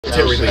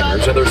military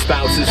leaders and their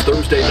spouses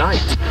Thursday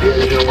night. You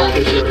guys know what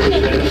this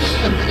represents?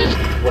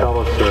 Tell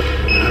us, sir.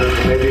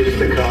 Maybe it's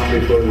the calm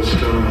before the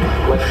storm.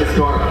 What's the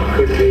storm?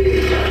 Could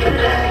be the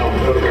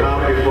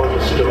calm before the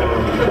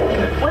storm.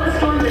 What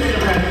storm is the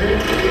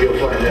president? You'll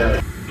find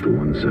out.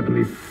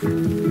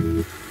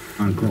 170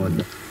 Encore.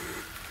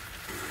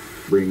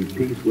 Bring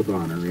peace with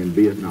honor in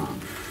Vietnam.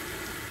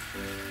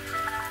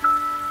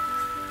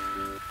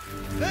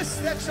 This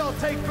that shall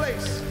take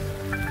place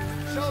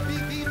shall be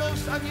the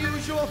most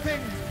unusual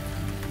thing,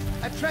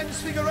 a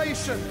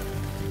transfiguration,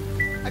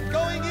 a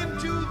going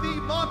into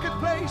the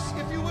marketplace,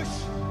 if you wish,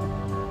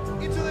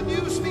 into the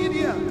news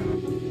media.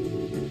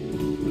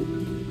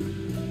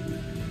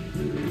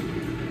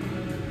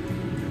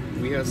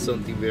 We have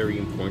something very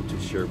important to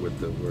share with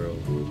the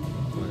world.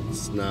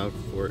 It's not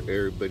for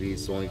everybody,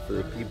 it's only for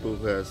the people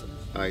who has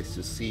eyes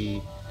to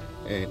see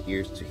and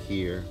ears to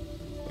hear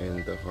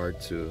and the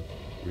heart to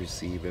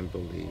receive and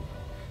believe.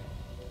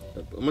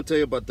 I'm going to tell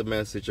you about the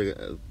message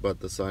about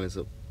the silence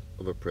of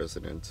a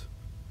president.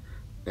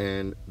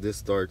 And this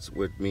starts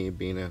with me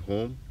being at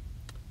home.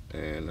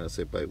 And I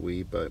say by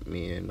we, but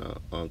me and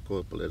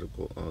uncle,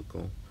 political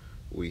uncle.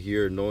 We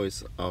hear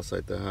noise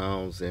outside the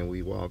house and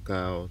we walk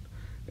out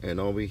and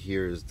all we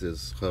hear is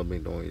this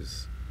humming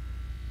noise.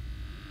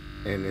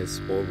 And it's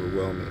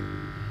overwhelming.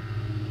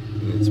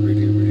 And it's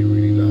really, really,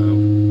 really loud.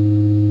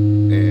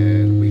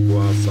 And we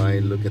go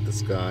outside, look at the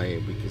sky,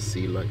 and we can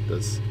see like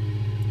this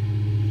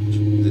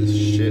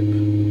ship.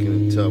 We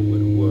couldn't tell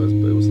what it was,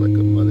 but it was like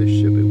a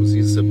mothership. It was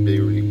just a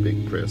really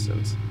big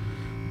presence.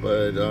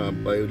 But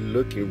by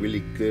looking really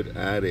good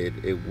at it,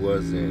 it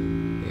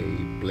wasn't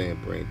a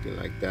blimp or anything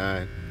like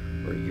that,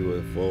 or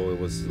UFO. It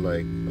was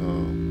like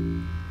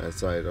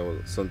outside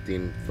or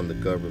something from the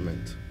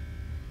government.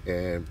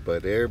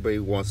 But everybody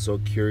was so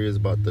curious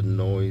about the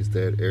noise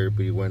that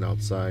everybody went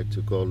outside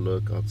to go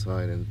look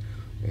outside, and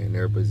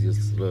everybody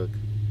just look,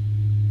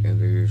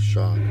 and they're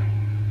shocked.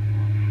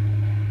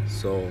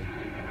 So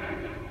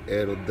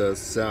the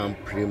sound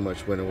pretty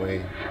much went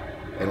away,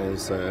 and all of a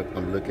sudden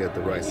I'm looking at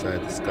the right side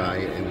of the sky,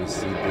 and you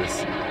see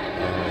this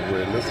what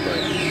it looks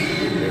like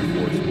Air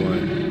Force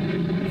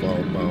One,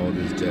 followed by all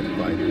these jet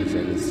fighters,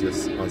 and it's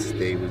just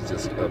unstable, it's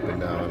just up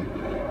and down.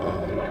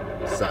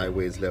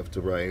 Sideways, left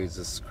to right, it's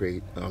just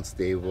straight,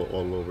 unstable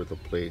all over the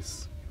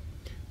place.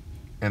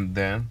 And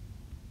then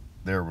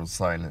there was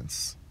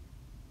silence,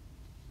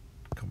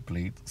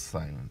 complete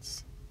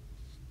silence.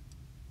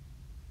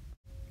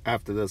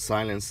 After the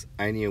silence,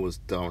 I knew it was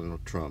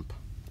Donald Trump.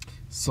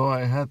 So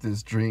I had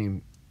this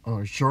dream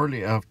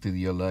shortly after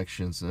the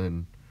elections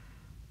in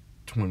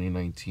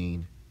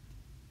 2019.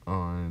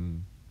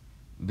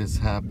 This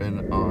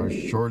happened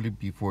shortly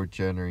before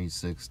January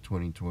 6,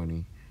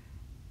 2020.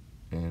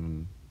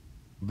 And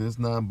this is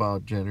not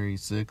about January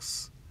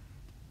 6th,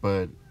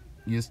 but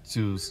just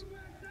to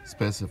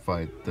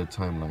specify the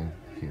timeline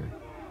here.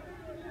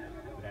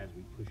 As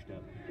we pushed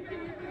up.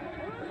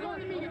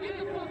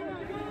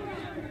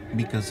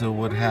 Because of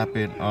what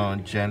happened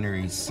on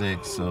January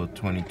 6th of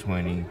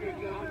 2020,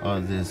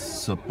 this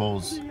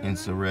supposed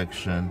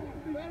insurrection,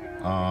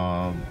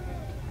 all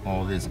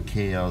this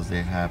chaos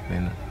that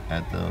happened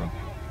at the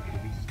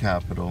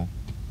Capitol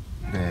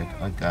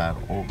that got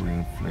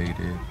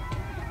overinflated.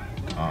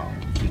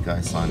 He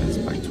got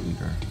silenced by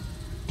Twitter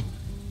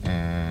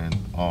and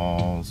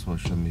all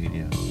social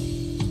media,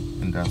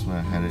 and that's when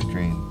I had a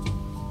dream,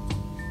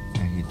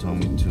 and he told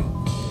me to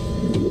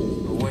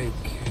awake.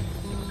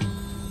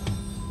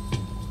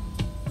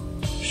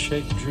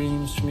 Shake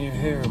dreams from your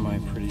hair, my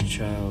pretty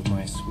child,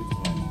 my sweet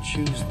one.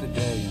 Choose the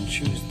day and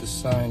choose the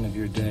sign of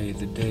your day,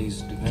 the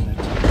day's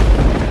divinity.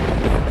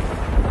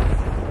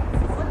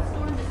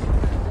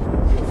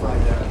 You'll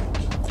find out.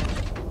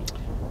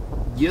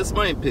 Yes,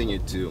 my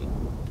opinion too.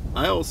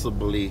 I also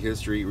believe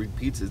history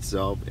repeats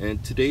itself,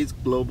 and today's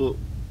global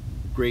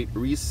Great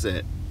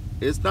Reset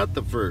is not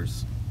the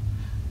first.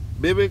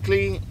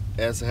 Biblically,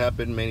 as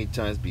happened many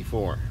times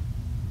before.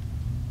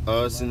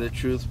 Us in the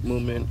truth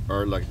movement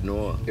are like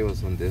Noah. It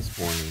was on this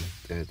morning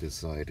that I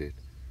decided,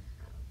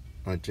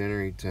 on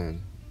January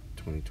 10,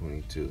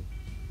 2022,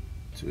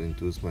 to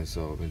induce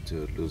myself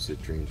into a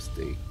lucid dream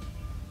state,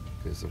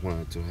 because I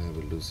wanted to have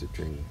a lucid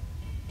dream.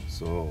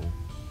 So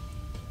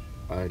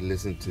I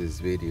listened to this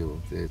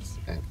video that's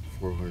at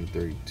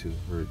 432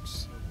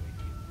 hertz,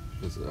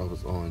 because I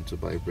was on to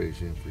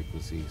vibration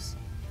frequencies,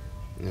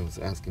 and I was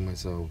asking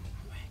myself,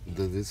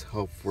 does this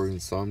help for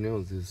insomnia, or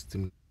is this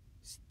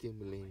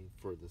stimulating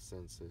for the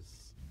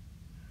senses?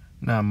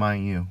 Now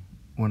mind you,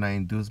 when I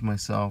induced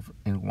myself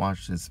and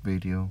watched this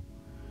video,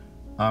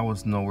 I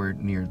was nowhere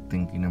near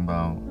thinking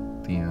about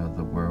the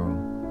other world,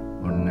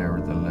 or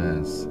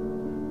nevertheless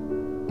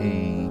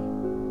an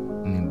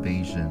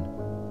invasion.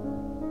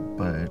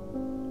 But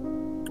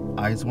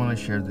I just want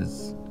to share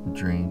this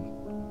dream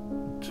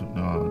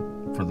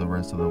for the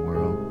rest of the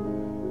world,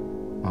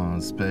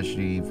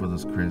 especially for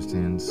those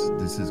Christians.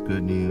 This is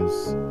good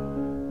news.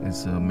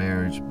 It's a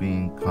marriage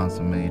being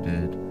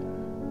consummated,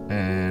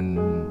 and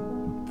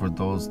for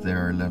those that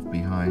are left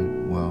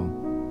behind, well,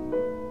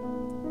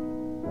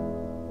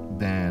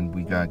 then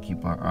we gotta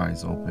keep our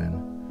eyes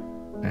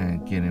open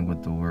and get in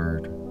with the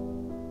word.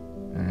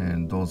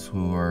 And those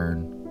who are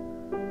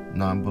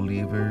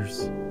non-believers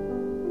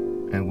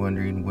and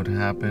wondering what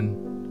happened,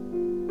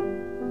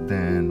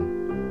 then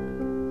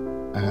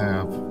I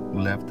have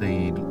left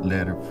a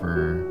letter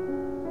for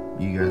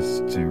you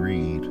guys to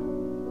read,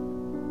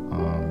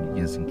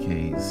 just in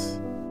case,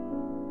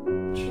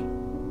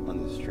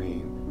 on the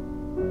stream.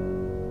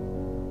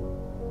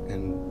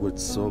 And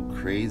what's so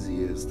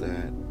crazy is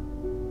that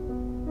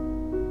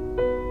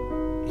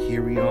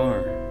here we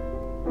are,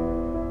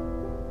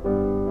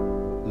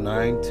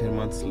 9-10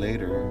 months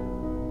later,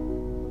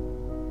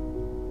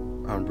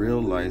 I'm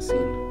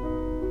realizing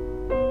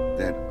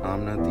that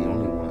I'm not the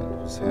only one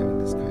who's having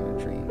this kind of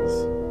dreams.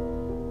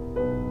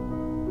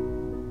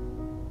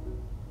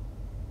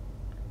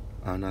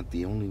 I'm not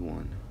the only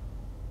one.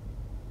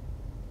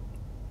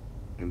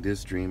 And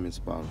this dream is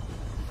about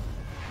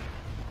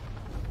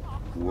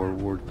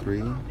World War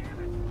III,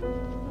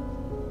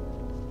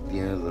 the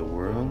end of the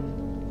world,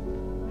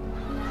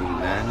 a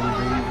land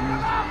invasion.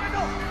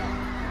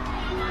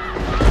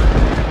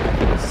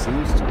 It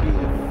seems to be a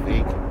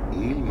fake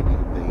alien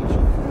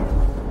invasion,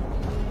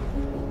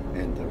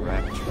 and the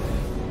rapture.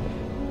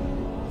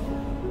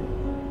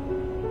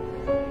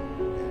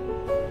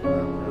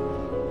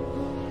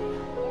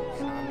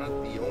 I'm not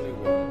the only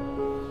one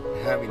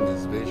having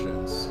these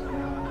visions.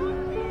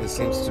 It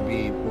seems to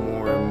be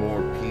more and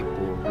more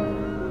people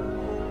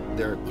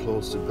that are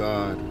close to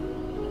God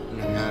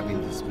and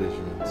having these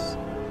visions.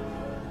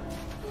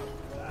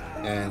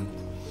 And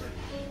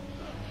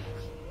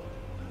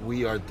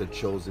we are the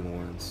chosen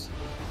ones.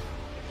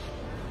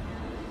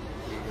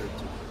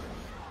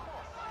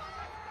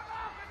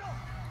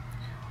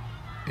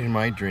 In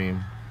my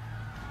dream,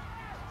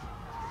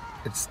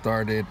 it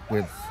started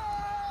with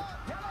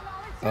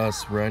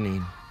us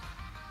running.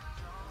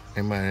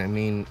 And by I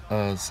mean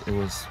us, it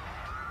was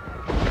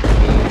me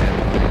and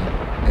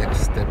my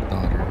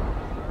ex-stepdaughter.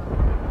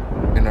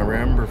 And I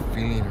remember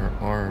feeling her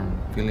arm,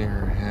 feeling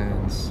her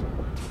hands.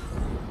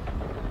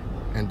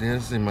 And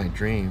this in my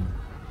dream,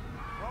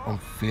 I'm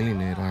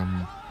feeling it.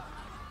 I'm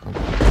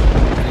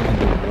feeling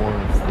the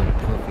warmth, the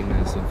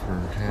puffiness of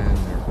her hand.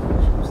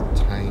 She was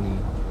tiny.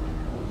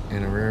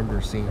 And I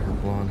remember seeing her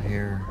blonde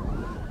hair.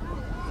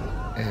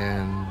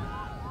 And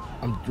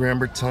I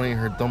remember telling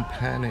her, don't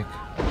panic.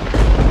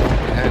 Don't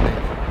panic.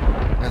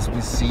 As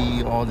we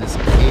see all this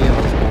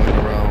chaos going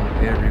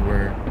around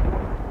everywhere.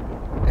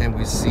 And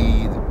we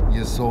see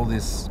just all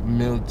this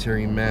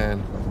military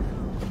man,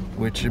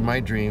 which in my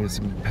dreams,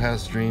 in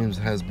past dreams,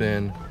 has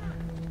been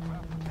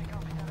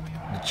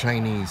the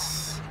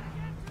Chinese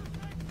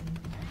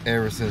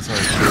ever since our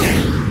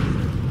children,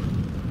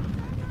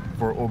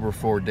 for over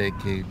 4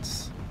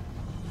 decades.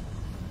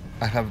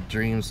 I have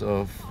dreams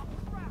of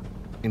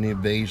an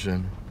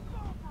invasion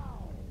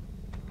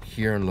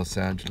here in Los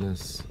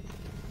Angeles,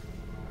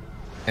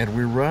 and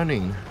we're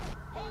running,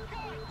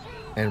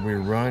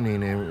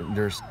 and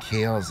there's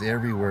chaos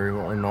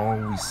everywhere, and all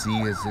we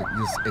see is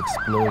just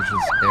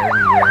explosions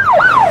everywhere.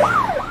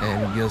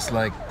 And just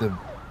like the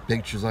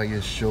pictures I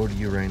just showed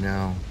you right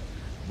now,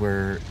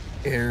 where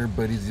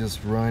everybody's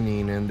just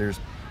running and there's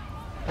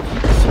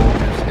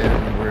soldiers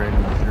everywhere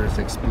and there's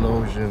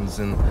explosions,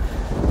 and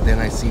then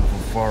I see from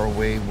far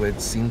away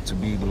what seemed to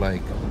be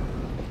like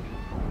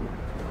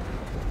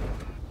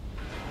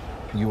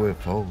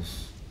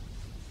UFOs,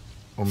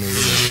 or maybe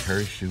like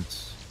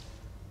parachutes,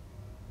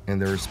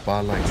 and there were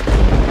spotlights going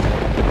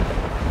up.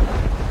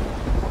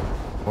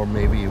 Or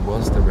maybe it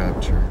was the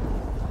Rapture.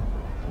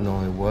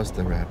 No, it was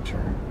the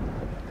Rapture,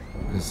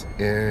 because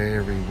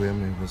every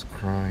woman was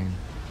crying.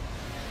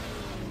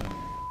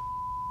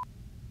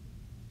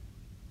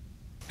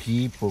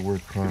 People were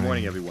crying. Good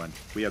morning, everyone.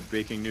 We have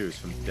breaking news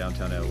from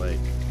downtown LA.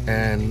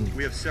 And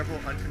We have several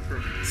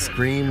unconfirmed reports.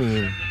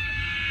 screaming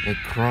and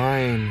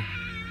crying,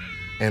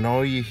 and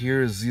all you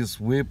hear is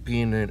just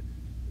whipping and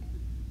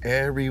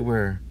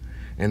everywhere.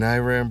 And I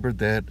remember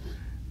that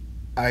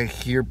I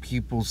hear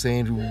people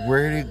saying,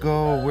 where'd it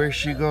go? Where'd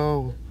she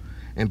go?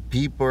 And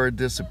people are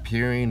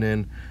disappearing,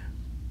 and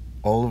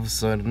all of a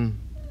sudden,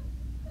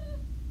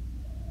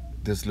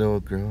 this little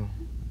girl,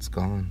 it's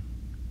gone.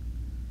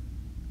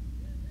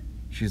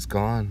 She's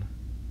gone.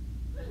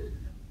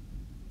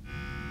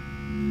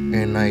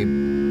 And I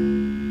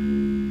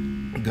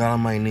got on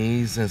my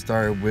knees and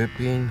started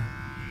whipping,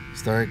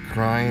 started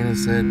crying and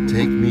said,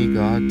 take me,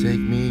 God, take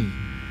me.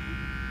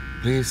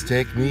 Please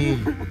take me.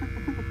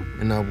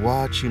 And I'm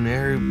watching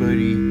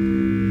everybody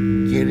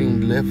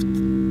getting lift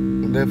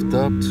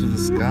up to the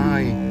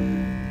sky,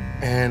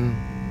 and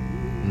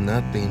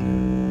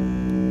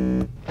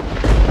nothing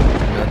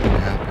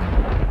happened.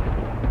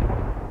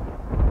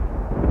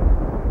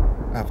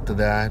 After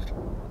that,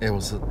 it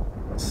was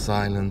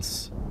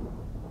silence.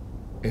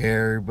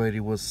 Everybody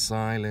was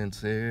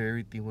silent.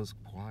 Everything was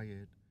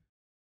quiet.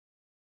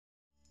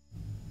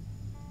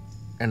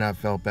 And I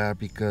felt bad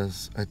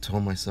because I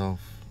told myself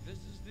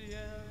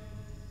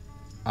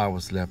I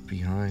was left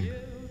behind.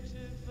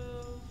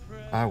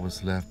 I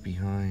was left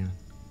behind.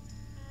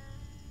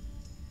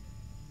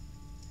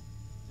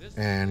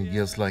 And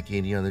just like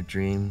any other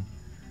dream,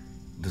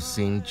 the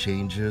scene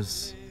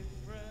changes,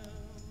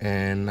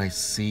 and I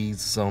see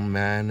some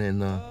man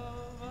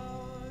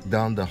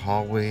down the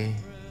hallway,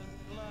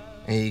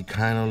 and he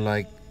kind of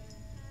like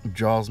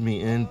draws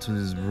me into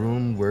this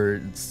room where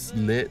it's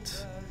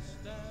lit,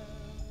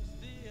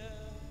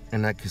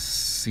 and I can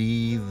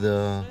see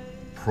the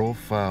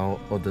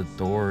profile of the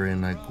door,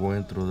 and I go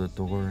in through the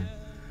door,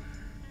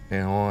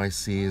 and all I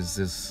see is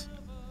this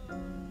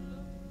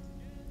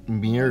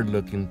mirror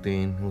looking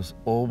thing. It was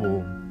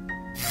oval,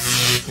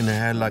 and it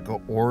had like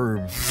an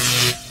orb.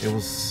 It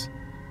was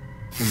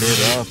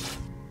lit up,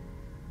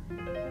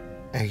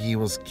 and he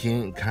was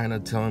kind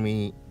of telling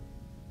me,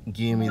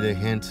 giving me the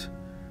hint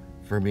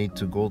for me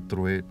to go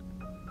through it,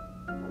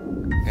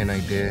 and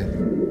I did.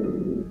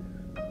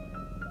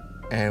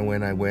 And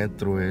when I went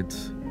through it,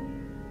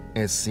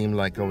 it seemed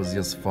like I was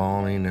just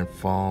falling and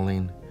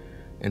falling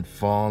and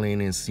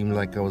falling. It seemed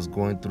like I was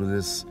going through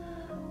this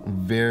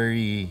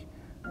very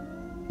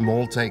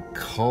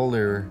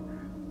multicolor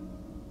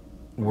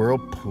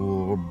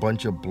whirlpool, a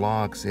bunch of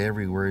blocks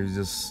everywhere. It was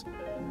just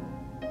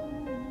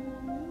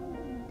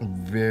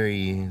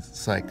very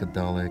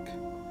psychedelic.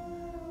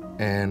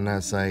 And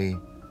as I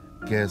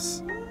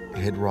guess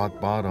hit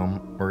rock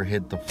bottom or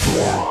hit the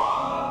floor,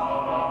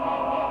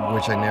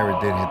 which I never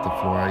did hit the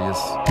floor, I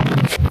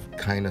just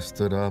kind of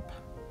stood up,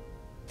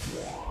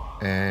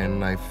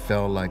 and I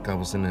felt like I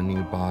was in a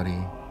new body.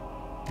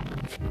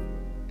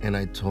 And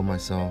I told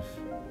myself,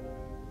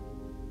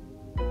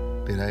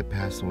 did I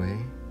pass away?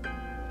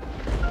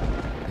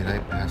 Did I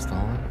pass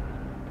on?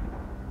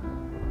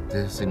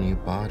 This is a new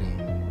body.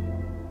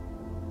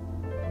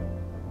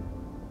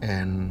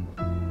 And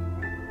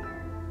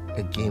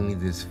it gave me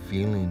this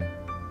feeling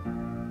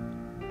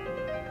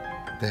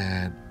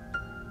that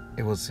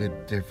it was a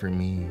different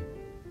me,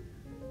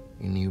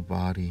 a new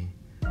body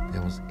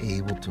that was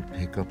able to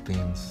pick up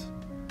things.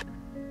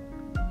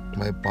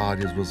 My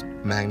body was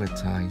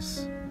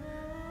magnetized.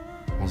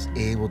 I was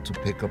able to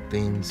pick up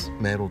things,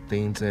 metal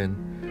things, and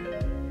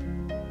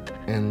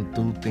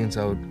do things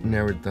I would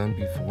never done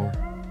before.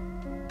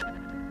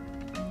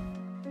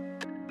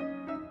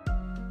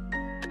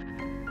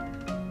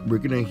 We're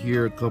gonna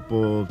hear a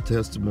couple of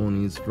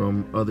testimonies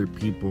from other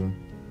people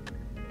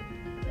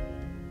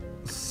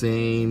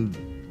saying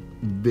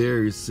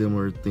very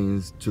similar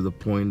things, to the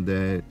point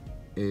that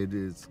it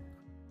is.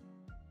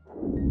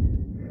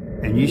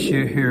 And ye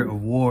shall hear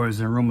of wars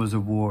and rumors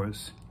of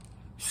wars.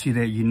 See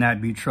that ye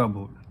not be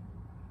troubled,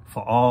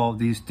 for all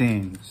these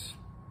things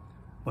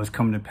must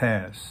come to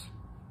pass.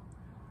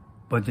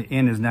 But the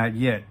end is not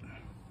yet.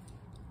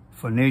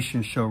 For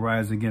nation shall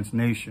rise against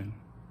nation,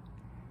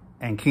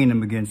 and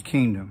kingdom against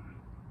kingdom.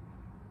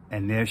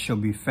 And there shall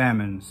be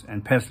famines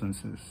and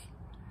pestilences,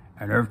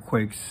 and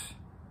earthquakes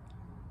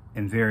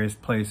in various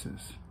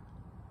places.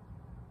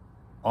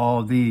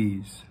 All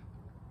these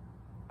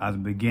are the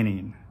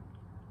beginning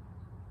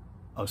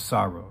of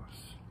sorrows.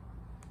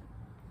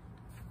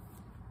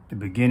 The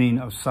beginning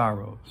of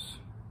sorrows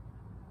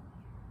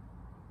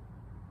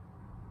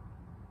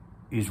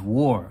is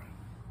war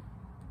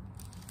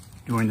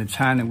during the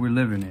time that we're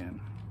living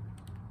in,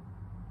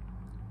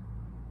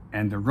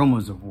 and the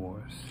rumors of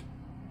wars.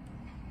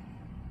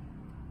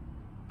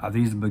 Are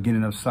these the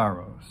beginning of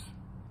sorrows?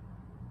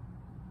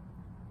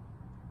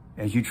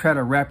 As you try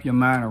to wrap your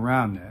mind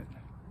around that,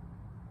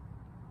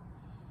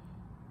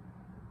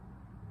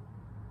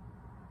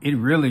 it's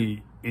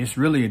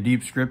really a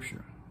deep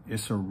scripture.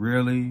 It's a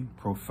really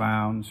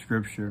profound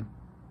scripture,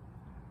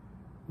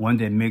 one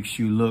that makes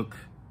you look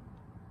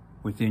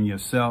within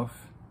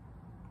yourself,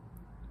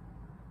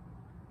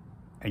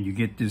 and you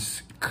get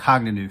this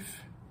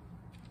cognitive,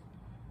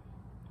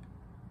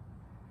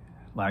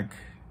 like,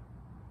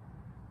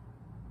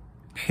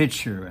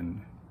 picture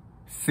and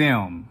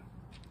film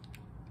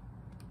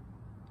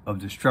of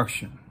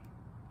destruction.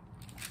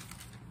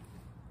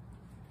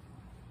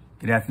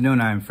 Good afternoon,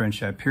 I am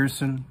Friendship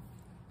Pearson,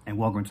 and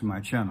welcome to my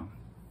channel.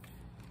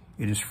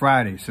 It is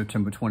Friday,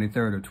 September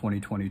 23rd of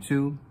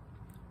 2022,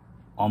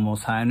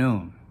 almost high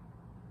noon.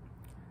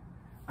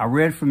 I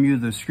read from you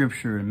the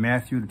scripture in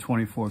Matthew, the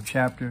 24th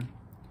chapter,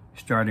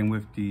 starting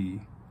with the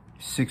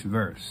 6th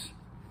verse.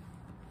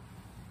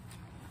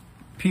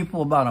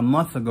 People, about a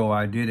month ago,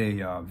 I did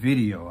a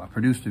video. I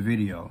produced a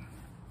video.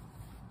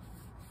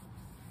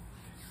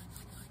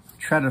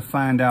 Tried to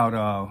find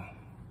out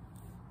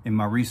in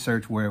my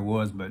research where it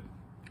was, but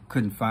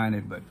couldn't find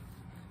it. But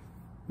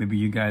maybe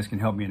you guys can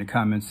help me in the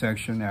comment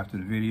section after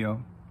the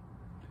video.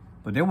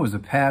 But there was a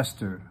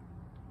pastor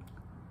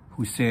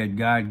who said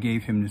God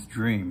gave him this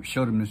dream,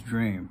 showed him this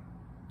dream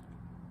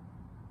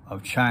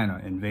of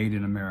China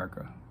invading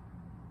America.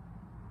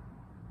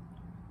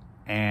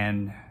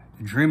 And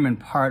the dreaming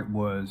part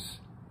was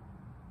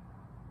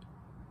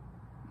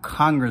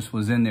Congress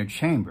was in their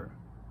chamber,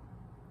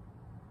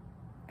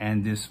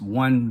 and this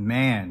one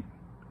man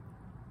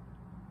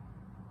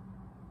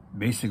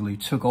basically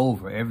took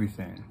over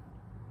everything.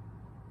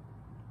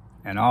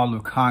 And all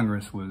of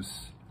Congress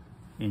was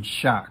in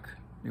shock.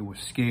 They were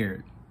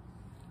scared,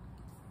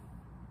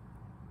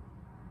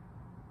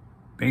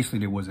 basically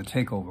there was a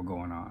takeover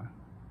going on.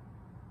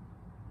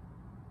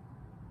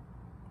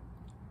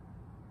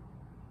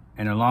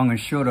 And the long and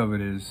short of it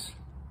is,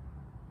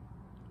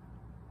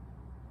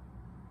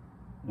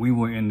 we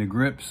were in the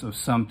grips of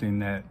something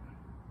that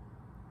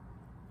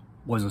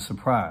was a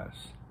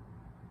surprise.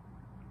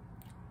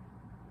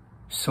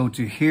 So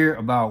to hear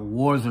about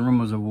wars and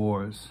rumors of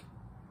wars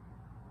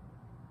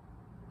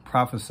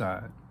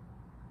prophesied,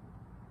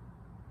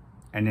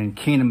 and then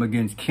kingdom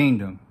against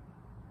kingdom,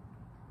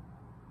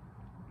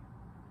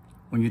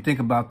 when you think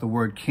about the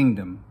word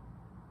kingdom,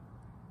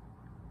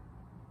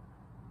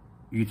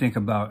 you think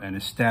about an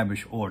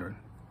established order.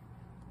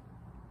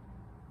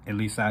 At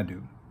least I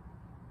do.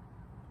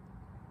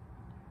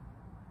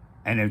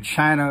 And if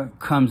China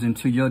comes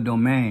into your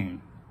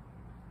domain,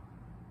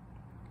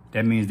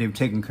 that means they've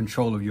taken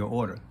control of your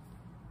order.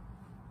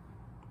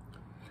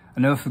 I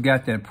never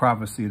forgot that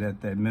prophecy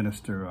that that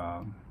minister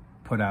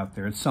put out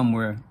there. It's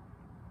somewhere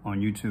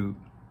on YouTube.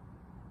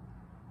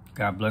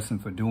 God bless him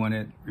for doing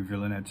it,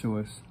 revealing that to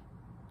us.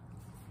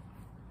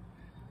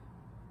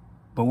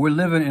 But we're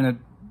living in a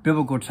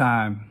biblical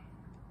time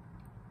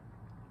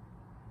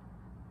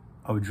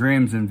of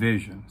dreams and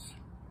visions.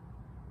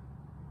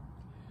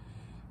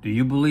 Do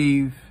you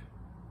believe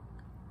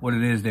what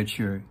it is that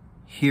you're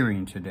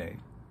hearing today?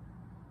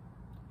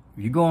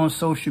 If you go on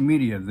social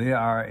media, there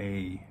are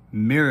a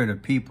myriad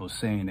of people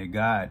saying that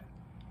God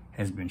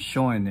has been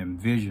showing them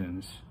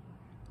visions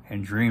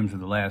and dreams of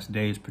the last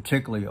days,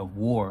 particularly of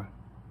war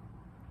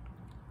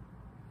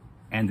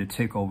and the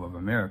takeover of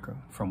America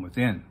from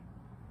within.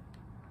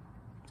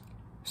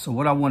 So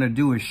what I want to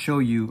do is show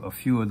you a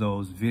few of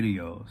those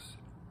videos.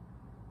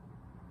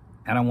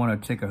 And I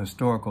want to take a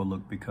historical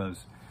look,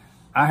 because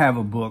I have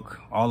a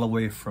book all the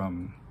way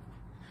from,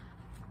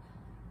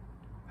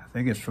 I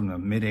think it's from the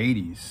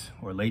mid-'80s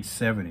or late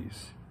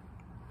 '70s.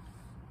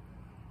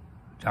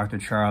 Dr.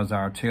 Charles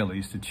R. Taylor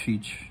used to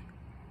teach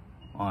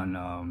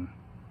on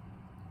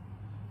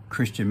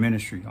Christian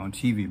ministry on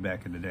TV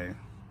back in the day.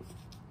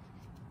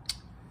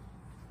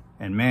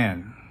 And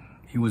man,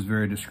 he was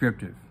very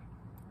descriptive,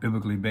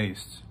 biblically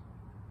based,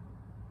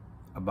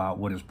 about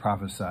what is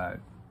prophesied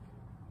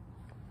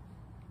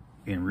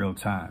in real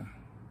time.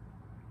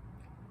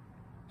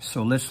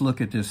 So let's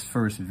look at this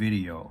first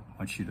video. I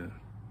want you to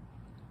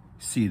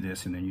see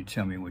this, and then you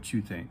tell me what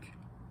you think.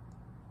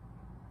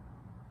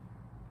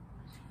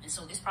 And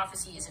so this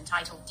prophecy is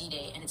entitled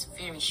D-Day, and it's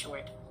very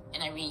short.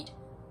 And I read,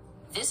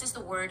 "This is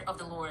the word of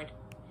the Lord.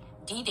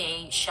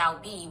 D-Day shall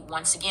be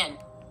once again.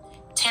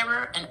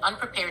 Terror and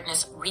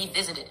unpreparedness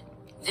revisited,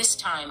 this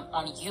time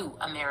on you,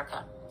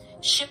 America.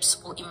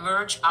 Ships will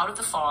emerge out of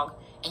the fog,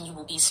 and you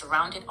will be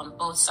surrounded on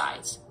both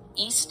sides,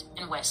 east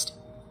and west.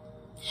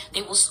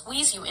 They will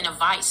squeeze you in a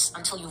vice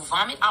until you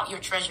vomit out your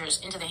treasures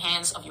into the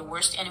hands of your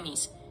worst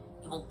enemies.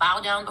 You will bow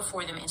down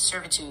before them in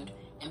servitude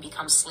and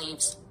become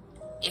slaves.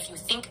 If you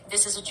think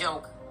this is a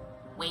joke,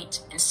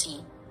 wait and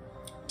see.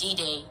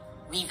 D-Day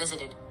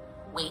revisited.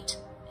 Wait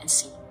and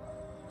see."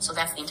 So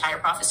that's the entire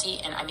prophecy,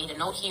 and I made a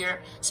note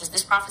here. It says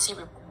this prophecy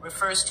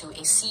refers to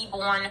a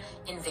seaborne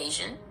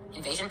invasion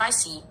by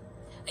sea,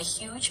 a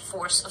huge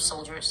force of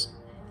soldiers,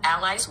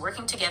 allies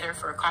working together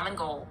for a common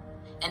goal,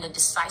 and a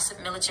decisive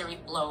military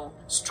blow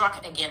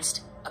struck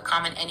against a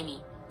common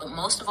enemy. But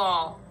most of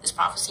all, this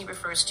prophecy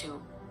refers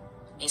to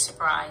a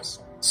surprise.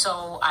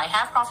 So I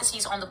have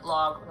prophecies on the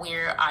blog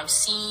where I've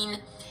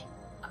seen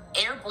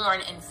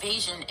airborne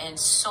invasion and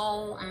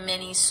so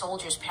many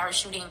soldiers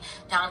parachuting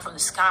down from the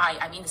sky.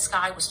 I mean, the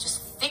sky was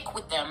just thick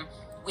with them,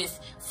 with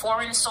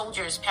foreign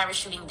soldiers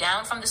parachuting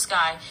down from the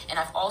sky. And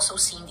I've also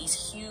seen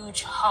these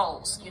huge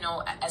hulls, you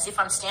know, as if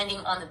I'm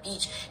standing on the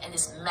beach and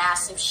this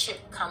massive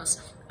ship comes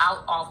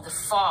out of the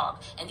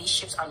fog, and these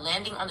ships are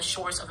landing on the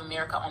shores of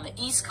America on the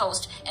East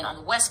Coast and on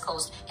the West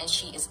Coast, and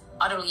she is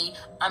utterly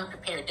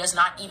unprepared, does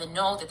not even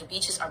know that the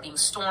beaches are being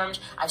stormed.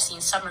 I've seen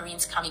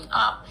submarines coming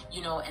up,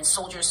 you know, and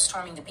soldiers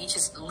storming the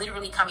beaches,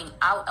 literally coming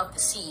out of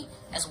the sea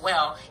as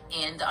well.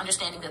 And the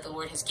understanding that the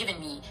Lord has given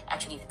me,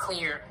 actually the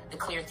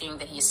clear thing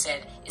that he has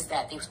said, is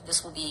that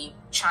this will be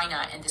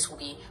China and this will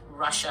be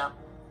Russia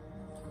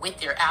with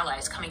their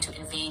allies coming to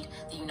invade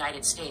the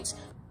United States.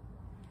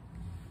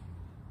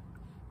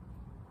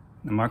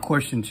 Now, my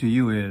question to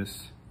you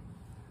is,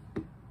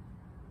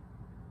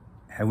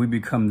 have we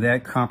become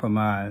that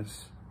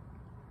compromised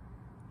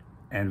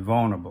and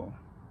vulnerable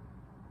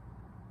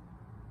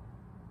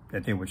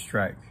that they would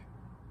strike?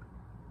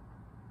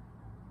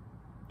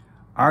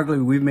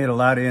 Arguably, we've made a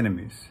lot of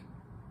enemies.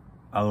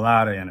 A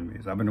lot of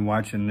enemies. I've been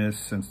watching this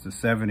since the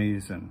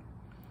 70s, and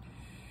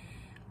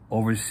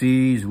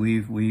overseas,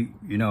 we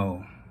you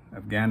know,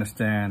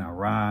 Afghanistan,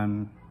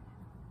 Iran,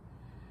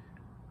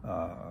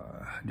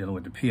 dealing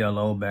with the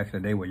PLO back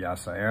in the day with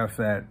Yasser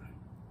Arafat.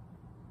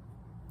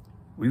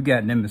 We've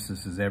got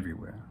nemesises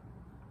everywhere.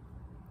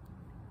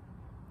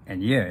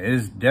 And yeah, it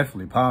is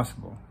definitely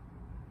possible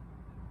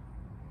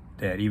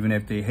that even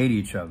if they hate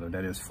each other,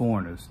 that as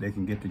foreigners, they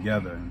can get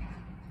together, and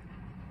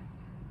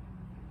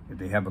if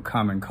they have a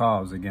common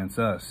cause against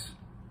us,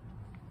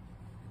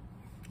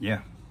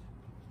 yeah,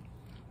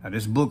 Now,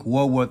 this book,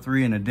 World War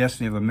III and the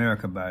Destiny of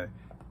America by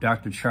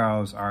Dr.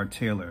 Charles R.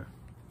 Taylor,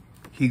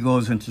 he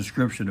goes into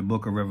scripture, the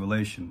book of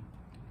Revelation.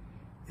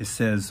 It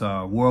says,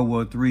 World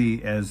War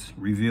III as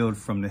revealed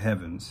from the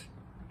heavens.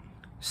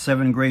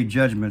 7 great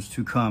judgments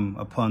to come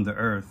upon the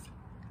earth,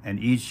 and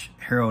each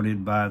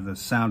heralded by the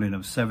sounding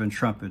of 7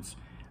 trumpets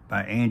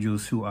by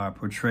angels who are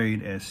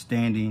portrayed as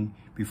standing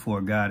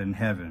before God in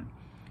heaven.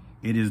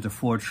 It is the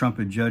 4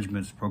 trumpet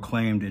judgments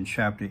proclaimed in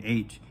chapter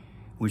 8,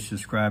 which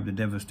describe the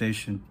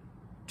devastation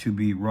to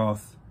be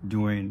wrought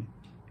during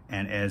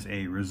and as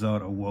a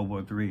result of World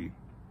War III.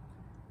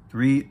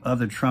 3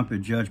 other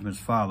trumpet judgments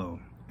follow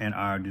and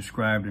are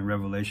described in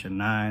Revelation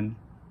 9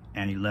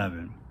 and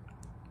 11.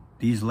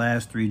 These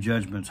last 3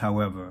 judgments,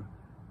 however,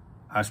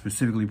 are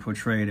specifically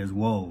portrayed as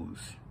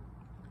woes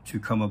to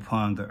come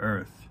upon the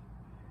earth.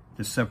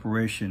 The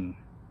separation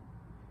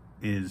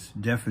is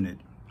definite,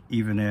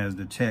 even as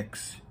the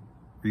text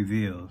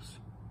reveals.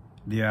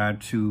 There are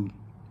to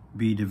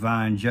be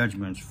divine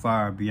judgments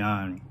far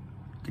beyond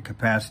the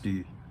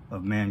capacity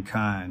of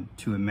mankind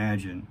to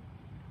imagine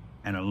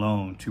and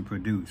alone to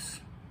produce.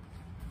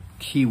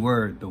 Key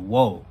word, the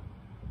woe,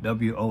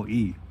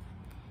 W-O-E.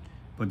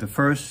 But the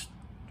first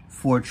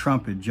 4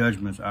 trumpet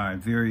judgments are a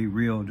very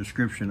real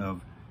description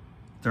of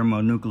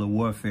thermonuclear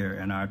warfare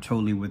and are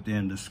totally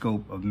within the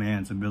scope of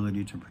man's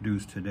ability to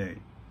produce today.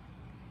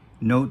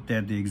 Note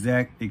that the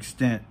exact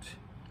extent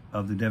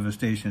of the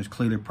devastation is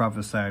clearly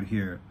prophesied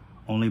here.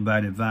 Only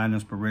by divine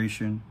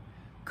inspiration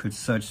could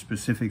such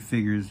specific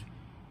figures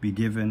be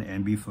given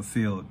and be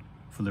fulfilled,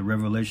 for the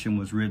revelation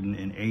was written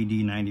in AD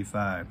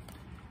 95.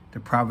 The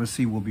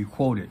prophecy will be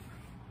quoted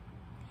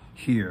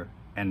here,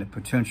 and the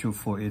potential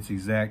for its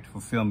exact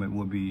fulfillment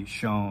will be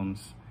shown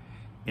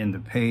in the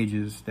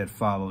pages that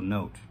follow.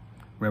 Note,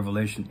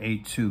 Revelation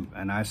 8:2,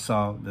 and I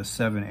saw the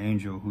 7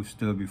 angels who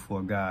stood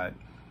before God,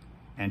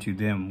 and to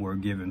them were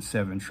given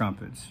 7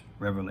 trumpets.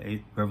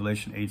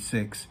 Revelation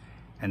 8:6,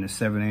 and the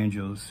 7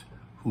 angels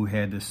who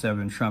had the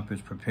 7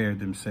 trumpets prepared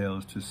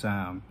themselves to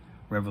sound.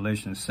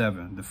 Revelation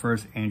 7, the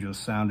first angel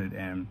sounded,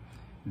 and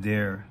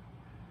there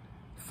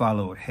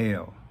followed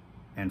hail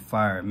and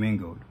fire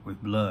mingled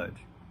with blood,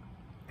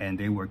 and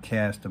they were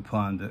cast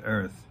upon the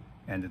earth,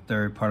 and the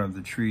 3rd part of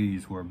the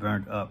trees were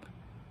burnt up,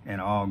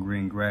 and all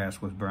green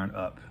grass was burnt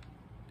up.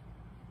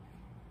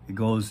 It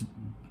goes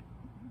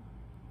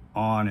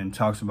on and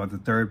talks about the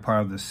 3rd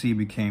part of the sea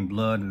became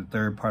blood, and the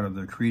 3rd part of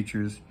the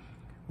creatures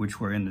which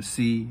were in the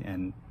sea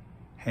and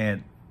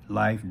had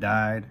life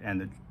died,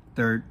 and the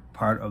 3rd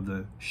part of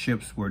the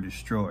ships were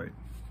destroyed.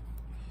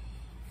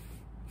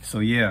 So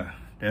yeah,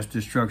 that's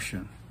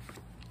destruction.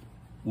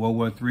 World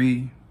War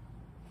III,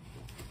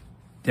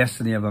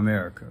 Destiny of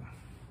America,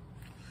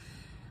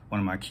 one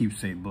of my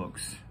keepsake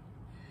books.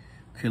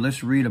 Okay,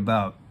 let's read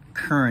about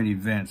current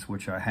events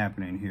which are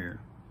happening here.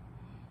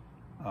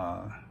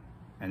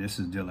 And this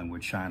is dealing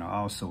with China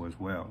also as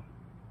well.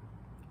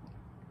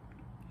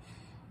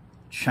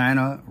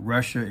 China,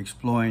 Russia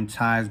exploring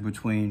ties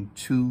between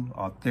 2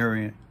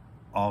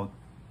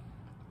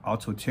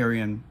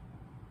 authoritarian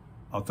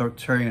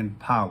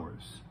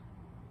powers.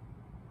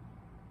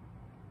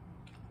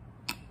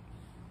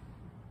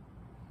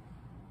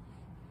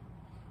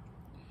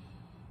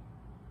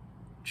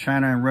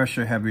 China and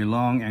Russia have a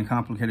long and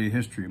complicated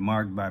history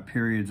marked by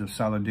periods of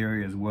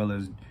solidarity as well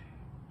as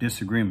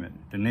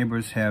disagreement. The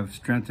neighbors have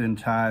strengthened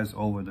ties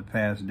over the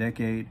past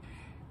decade,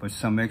 but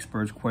some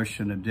experts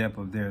question the depth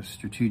of their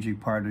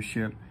strategic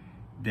partnership.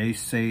 They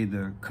say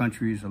the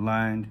countries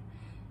aligned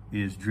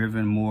is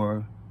driven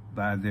more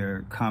by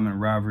their common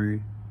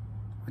rivalry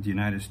with the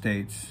United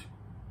States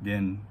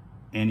than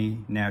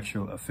any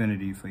natural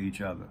affinity for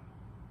each other.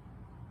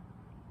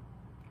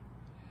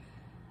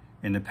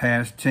 In the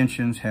past,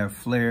 tensions have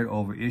flared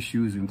over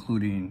issues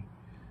including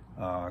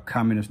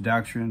communist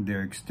doctrine,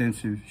 their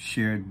extensive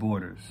shared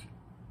borders.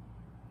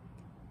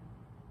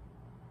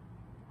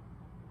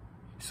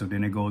 So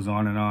then it goes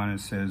on and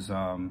says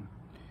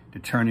the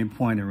turning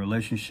point in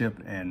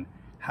relationship and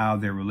how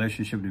their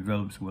relationship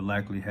develops will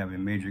likely have a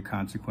major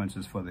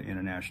consequences for the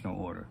international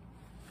order,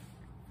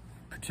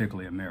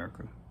 particularly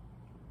America.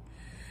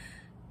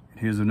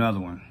 Here's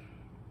another one.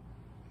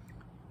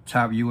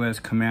 Top U.S.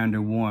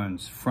 commander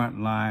warns front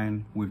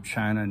line with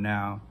China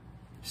now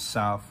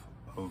south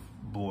of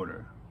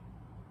border.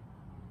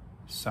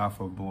 South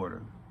of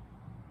border.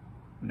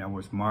 And that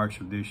was March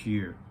of this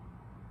year.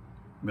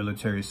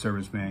 Military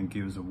serviceman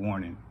gives a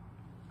warning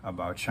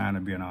about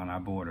China being on our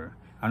border.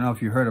 I don't know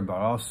if you heard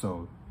about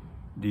also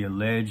the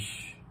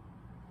alleged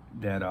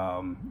that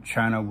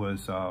China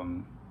was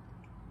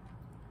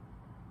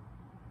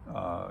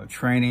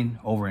training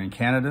over in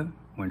Canada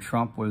when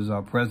Trump was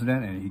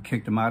president, and he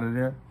kicked him out of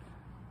there.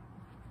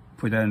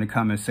 Put that in the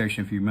comment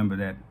section if you remember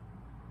that.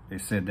 They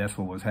said that's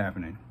what was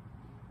happening.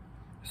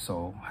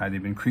 So had they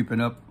been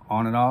creeping up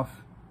on and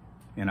off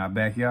in our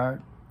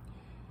backyard?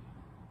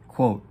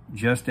 Quote,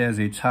 just as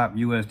a top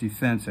U.S.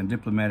 defense and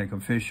diplomatic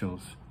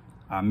officials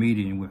are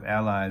meeting with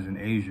allies in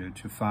Asia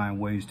to find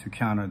ways to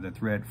counter the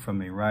threat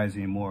from a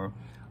rising, more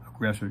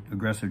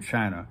aggressive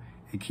China,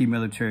 a key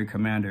military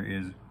commander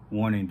is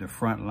warning the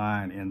front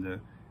line in the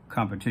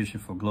competition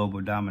for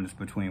global dominance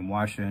between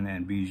Washington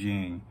and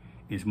Beijing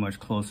is much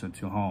closer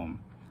to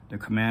home. The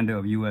commander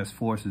of U.S.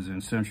 forces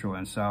in Central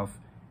and South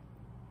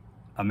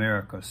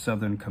America,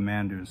 Southern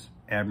Commanders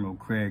Admiral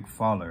Craig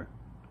Fowler,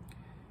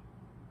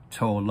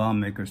 told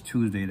lawmakers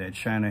Tuesday that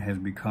China has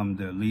become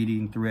the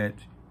leading threat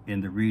in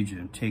the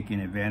region,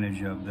 taking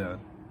advantage of the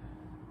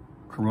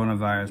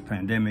coronavirus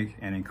pandemic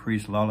and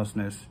increased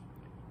lawlessness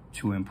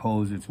to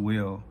impose its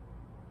will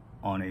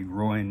on a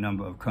growing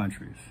number of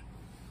countries.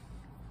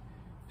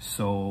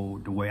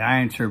 So the way I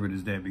interpret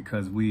is that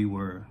because we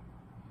were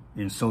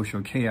in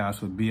social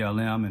chaos with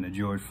BLM and the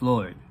George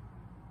Floyd,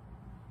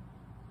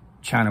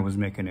 China was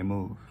making a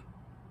move.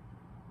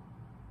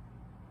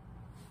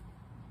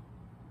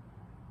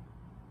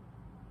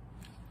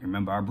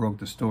 Remember, I broke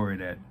the story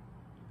that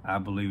I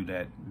believe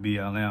that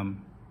BLM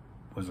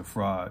was a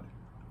fraud,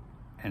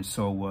 and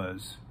so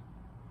was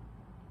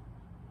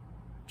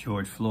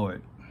George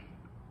Floyd.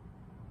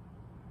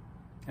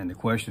 And the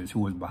question is, who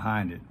was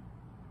behind it?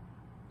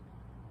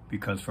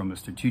 Because from a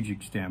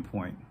strategic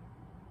standpoint,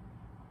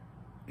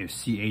 if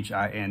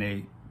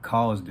CHINA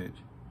caused it,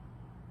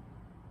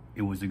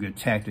 it was a good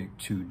tactic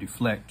to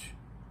deflect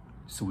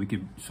so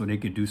they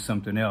could do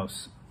something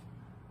else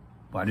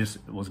while this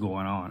was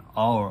going on.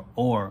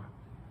 Or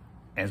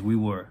as we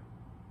were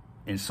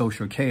in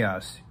social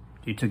chaos,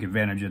 they took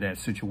advantage of that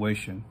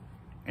situation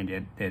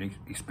and that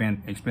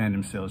expand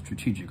themselves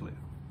strategically.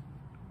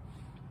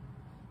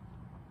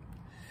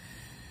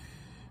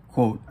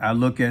 Quote, I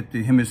look at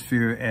the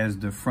hemisphere as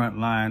the front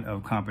line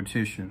of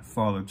competition,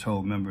 Fowler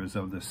told members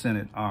of the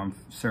Senate Armed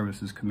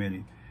Services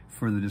Committee,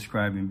 further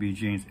describing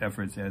Beijing's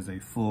efforts as a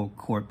full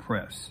court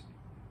press.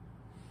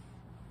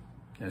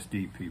 That's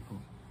deep,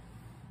 people.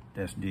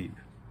 That's deep.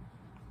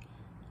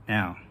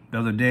 Now, the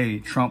other day,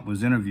 Trump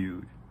was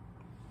interviewed,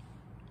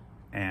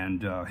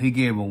 and he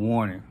gave a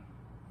warning.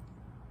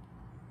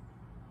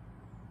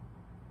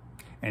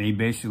 And he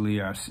basically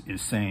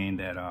is saying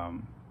that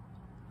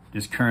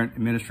this current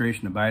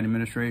administration, the Biden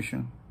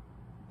administration,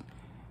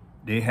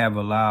 they have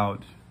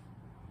allowed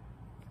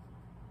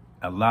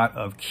a lot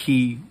of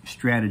key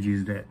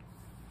strategies that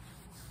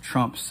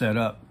Trump set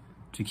up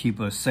to keep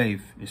us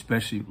safe,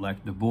 especially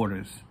like the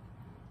borders.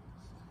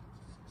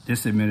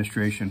 This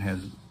administration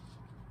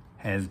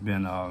has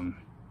been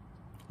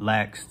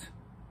laxed,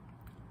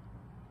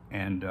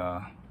 and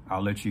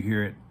I'll let you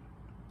hear it.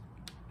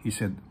 He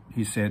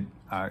said,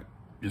 I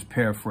just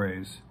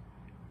paraphrase,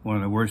 one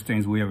of the worst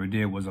things we ever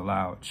did was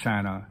allow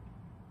China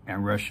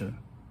and Russia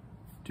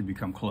to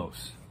become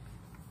close.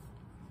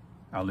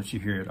 I'll let you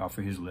hear it off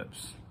of his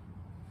lips.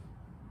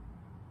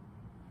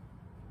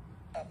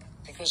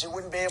 Because he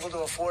wouldn't be able to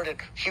afford it.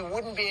 He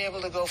wouldn't be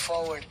able to go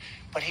forward.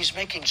 But he's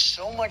making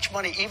so much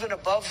money, even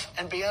above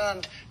and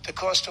beyond the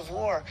cost of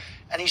war.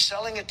 And he's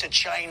selling it to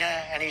China,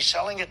 and he's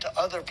selling it to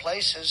other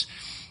places.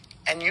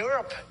 And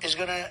Europe is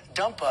going to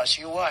dump us,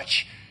 you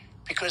watch.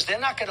 Because they're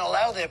not going to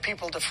allow their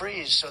people to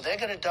freeze. So they're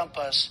going to dump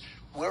us.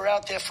 We're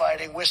out there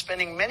fighting. We're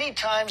spending many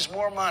times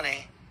more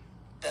money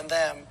than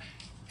them.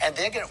 And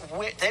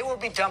they will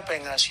be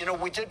dumping us. You know,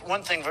 we did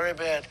one thing very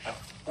bad.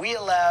 We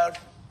allowed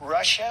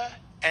Russia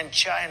and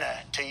China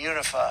to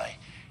unify.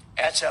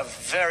 That's a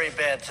very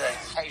bad thing.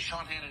 Hey,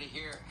 Sean Hannity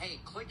here. Hey,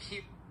 click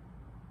here.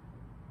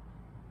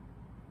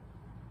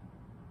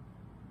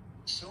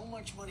 So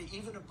much money,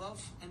 even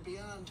above and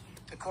beyond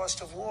the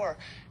cost of war.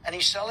 And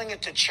he's selling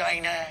it to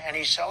China, and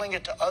he's selling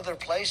it to other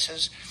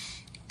places.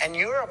 And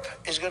Europe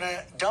is going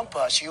to dump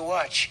us, you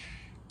watch.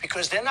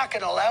 Because they're not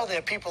going to allow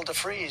their people to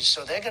freeze.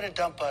 So they're going to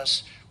dump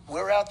us.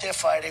 We're out there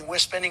fighting. We're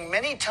spending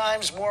many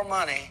times more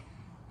money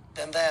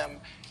than them.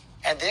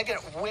 And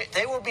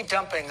they will be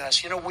dumping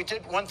us. You know, we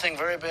did one thing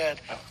very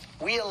bad.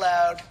 We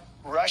allowed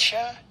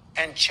Russia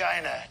and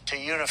China to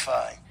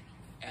unify.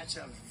 That's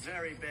a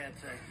very bad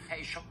thing.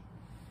 Hey, Sean.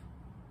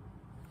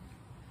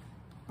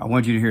 I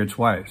want you to hear it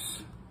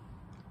twice.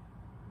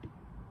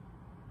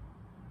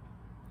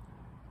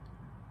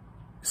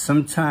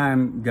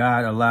 Sometimes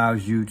God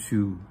allows you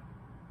to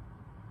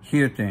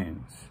hear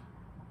things,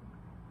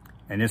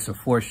 and it's a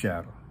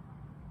foreshadow.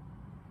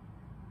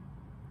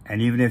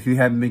 And even if you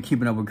haven't been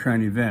keeping up with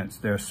current events,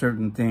 there are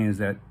certain things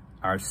that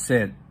are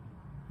said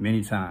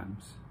many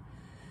times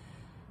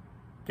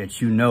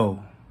that you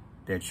know.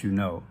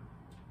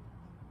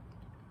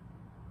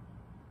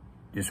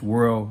 This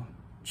world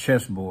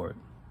chessboard,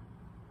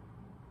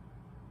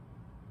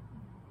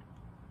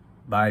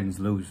 Biden's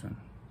losing.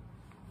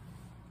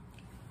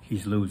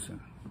 He's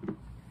losing.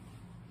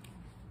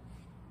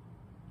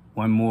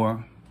 One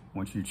more, I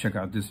want you to check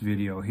out this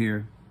video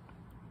here.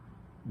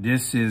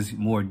 This is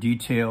more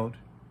detailed.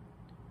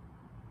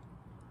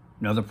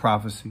 Another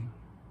prophecy,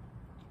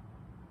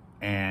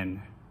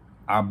 and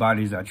our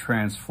bodies are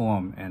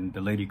transformed, and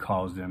the lady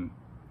calls them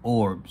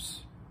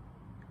orbs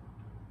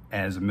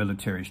as a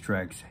military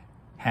strike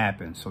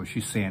happens. So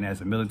she's saying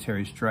as a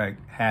military strike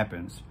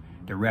happens,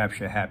 the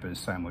rapture happens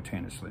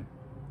simultaneously.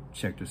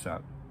 Check this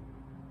out.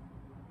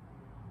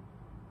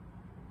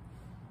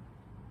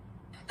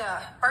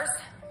 The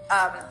first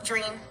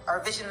dream or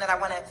vision that I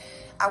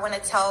want to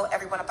tell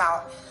everyone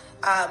about.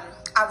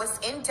 I was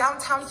in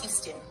downtown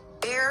Houston.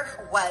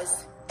 There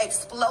was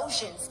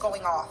explosions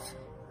going off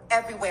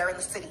everywhere in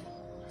the city,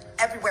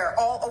 everywhere,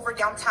 all over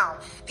downtown.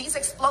 These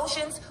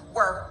explosions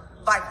were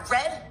like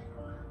red,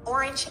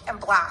 orange, and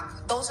black.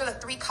 Those are the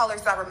three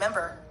colors that I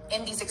remember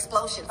in these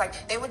explosions.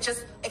 Like they would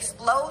just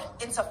explode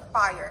into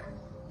fire.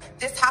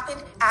 This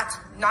happened at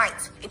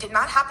night. It did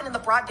not happen in the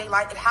broad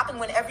daylight. It happened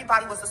when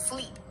everybody was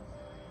asleep.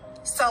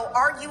 So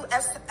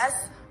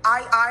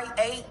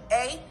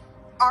RUSSIIAA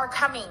are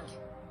coming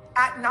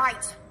at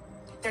night.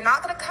 They're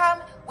not going to come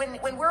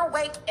when we're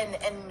awake and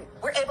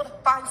we're able to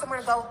find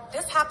somewhere to go.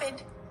 This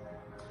happened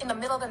in the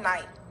middle of the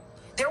night.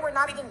 There were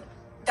not even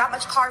that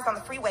much cars on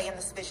the freeway in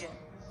this vision.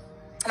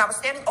 And I was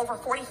standing over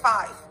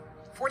 45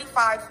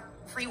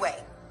 freeway.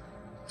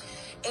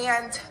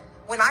 And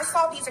when I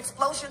saw these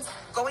explosions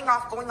going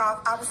off,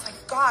 I was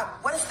like, God,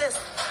 what is this?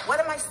 What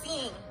am I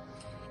seeing?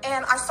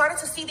 And I started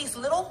to see these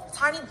little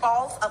tiny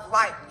balls of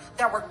light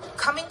that were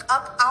coming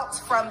up out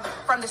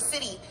from the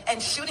city and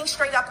shooting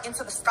straight up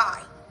into the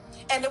sky.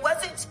 And it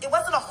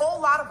wasn't a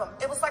whole lot of them.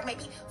 It was like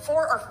maybe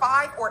 4 or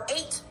 5 or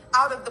 8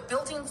 out of the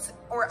buildings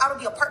or out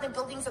of the apartment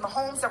buildings and the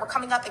homes that were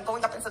coming up and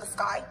going up into the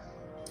sky.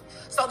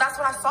 So that's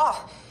what I saw.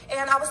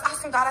 And I was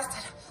asking God, I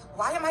said,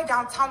 why am I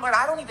downtown, Lord?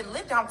 I don't even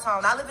live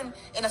downtown. I live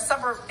in a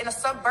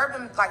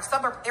suburban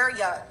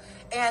area.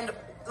 And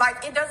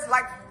like it does,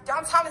 like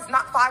downtown is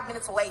not 5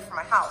 minutes away from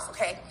my house,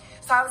 okay?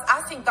 So I was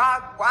asking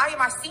God, why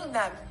am I seeing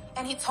them?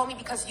 And he told me,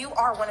 because you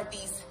are one of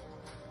these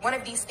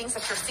things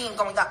that you're seeing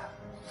going up.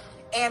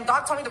 And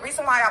God told me the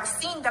reason why I was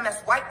seeing them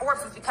as white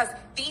orbs is because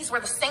these were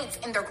the saints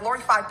in their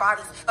glorified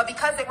bodies. But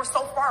because they were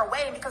so far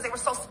away and because they were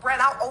so spread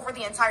out over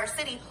the entire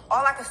city,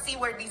 all I could see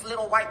were these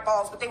little white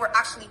balls, but they were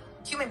actually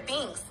human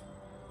beings.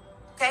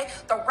 Okay?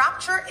 The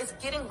rapture is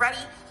getting ready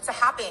to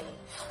happen.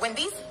 When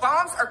these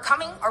bombs are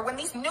coming, or when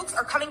these nukes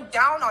are coming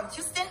down on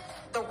Houston,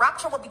 the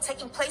rapture will be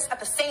taking place at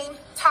the same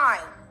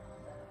time.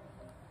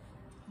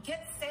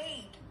 Get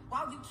saved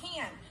while you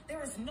can.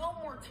 There is no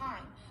more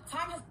time.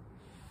 Time is...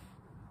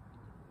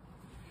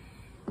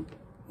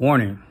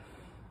 Warning.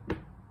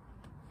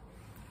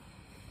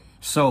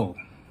 So,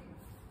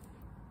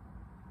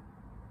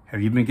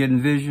 have you been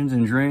getting visions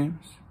and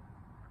dreams?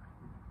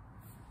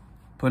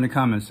 Put in the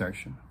comment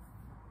section.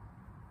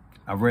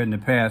 I've read in the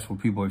past where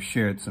people have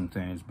shared some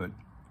things, but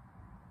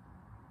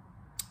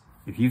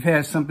if you've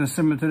had something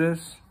similar to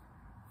this,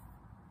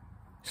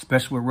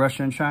 especially with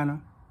Russia and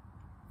China,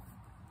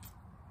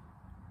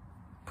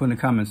 put in the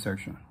comment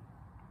section.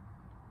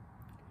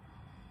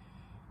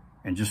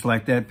 And just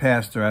like that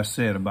pastor I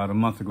said about a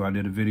month ago, I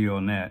did a video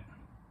on that.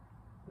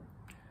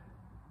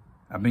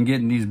 I've been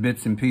getting these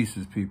bits and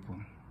pieces, people.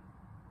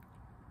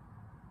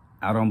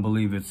 I don't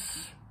believe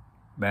it's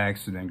by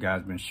accident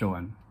God's been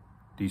showing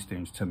these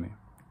things to me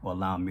or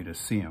allowing me to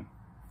see them.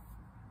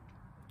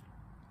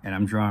 And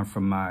I'm drawing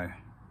from my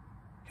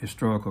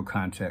historical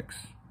context.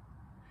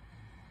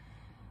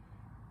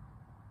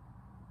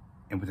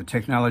 And with the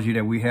technology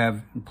that we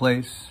have in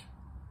place,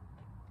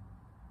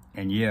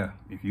 and yeah,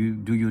 if you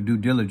do your due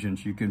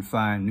diligence, you can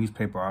find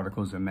newspaper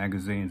articles and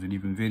magazines and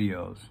even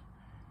videos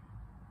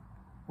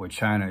where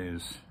China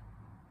is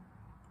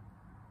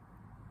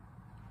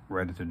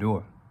right at the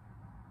door.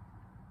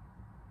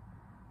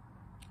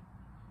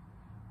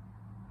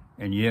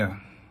 And yeah,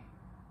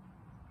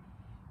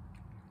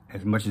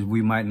 as much as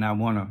we might not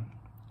want to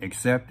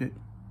accept it,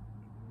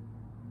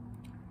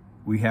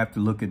 we have to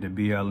look at the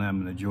BLM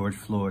and the George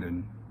Floyd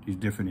and these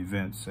different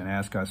events and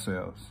ask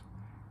ourselves,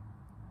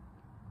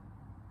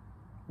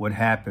 what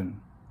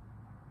happened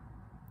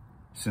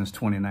since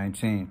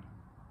 2019?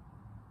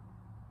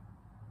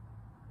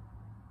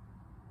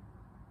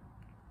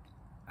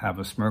 I have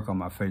a smirk on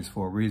my face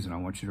for a reason. I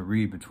want you to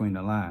read between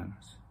the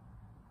lines.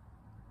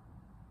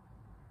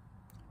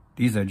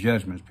 These are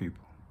judgments,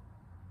 people.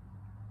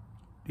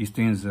 These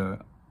things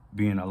are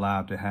being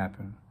allowed to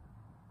happen.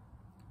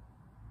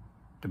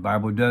 The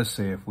Bible does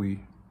say if we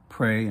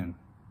pray and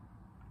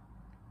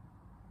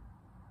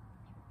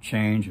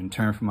change and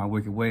turn from our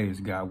wicked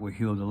ways, God will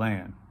heal the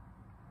land.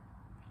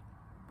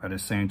 By the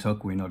same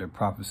token, we know that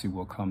prophecy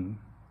will come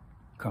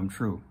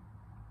true.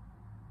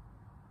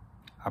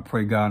 I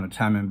pray, God, on a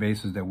time and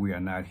basis that we are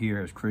not here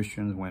as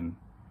Christians when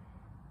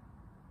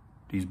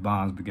these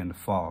bombs begin to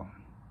fall.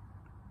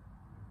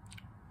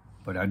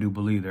 But I do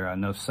believe there are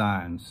enough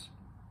signs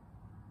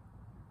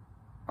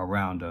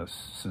around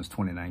us since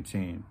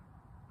 2019,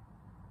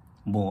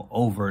 more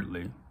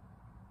overtly than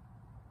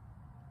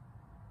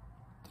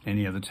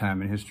any other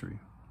time in history.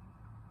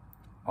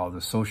 All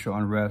the social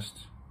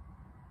unrest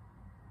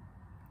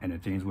and the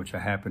things which are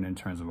happening in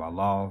terms of our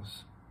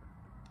laws,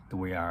 the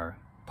way our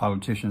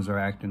politicians are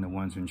acting, the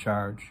ones in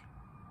charge,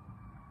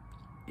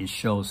 it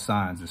shows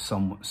signs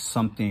that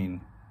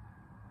something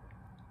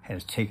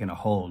has taken a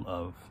hold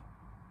of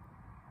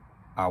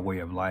our way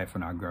of life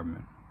and our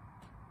government.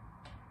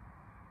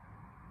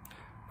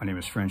 My name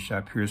is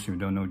Friendship Pierce. If you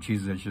don't know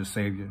Jesus as your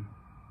Savior,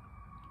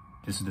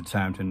 this is the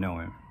time to know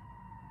Him.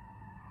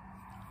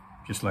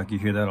 Just like you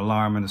hear that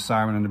alarm and the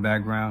siren in the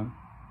background,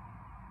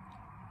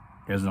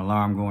 there's an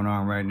alarm going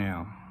on right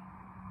now.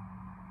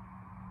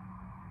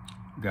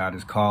 God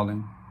is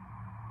calling.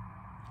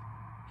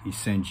 He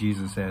sent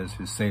Jesus as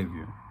his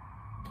Savior,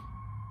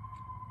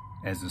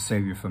 as the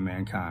Savior for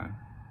mankind.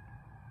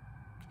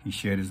 He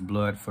shed his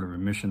blood for the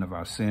remission of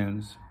our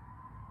sins.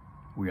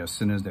 We are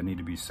sinners that need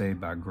to be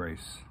saved by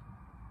grace.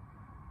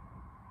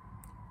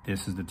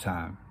 This is the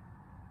time,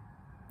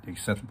 the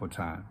acceptable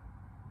time.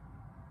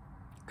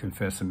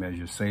 Confess him as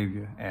your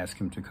Savior. Ask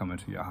him to come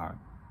into your heart.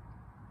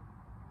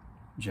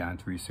 John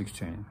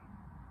 3:16.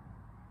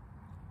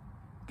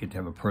 Get to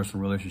have a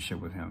personal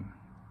relationship with him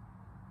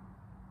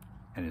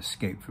and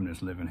escape from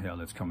this living hell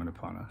that's coming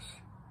upon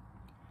us.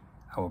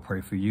 I will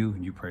pray for you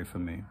and you pray for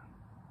me.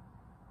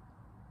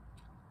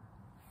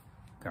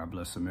 God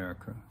bless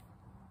America.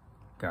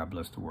 God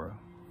bless the world.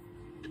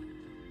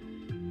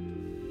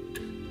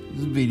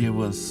 This video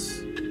was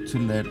to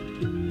let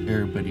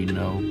everybody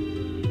know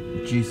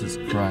Jesus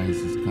Christ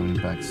is coming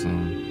back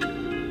soon.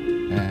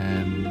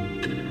 And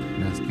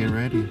let's get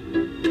ready.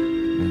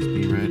 Let's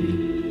be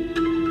ready.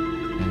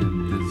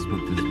 And this is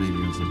what this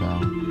video is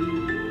about.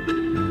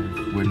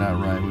 If we're not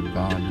right with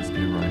God, let's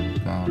get right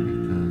with God,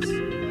 because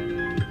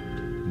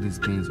these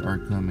things are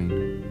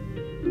coming.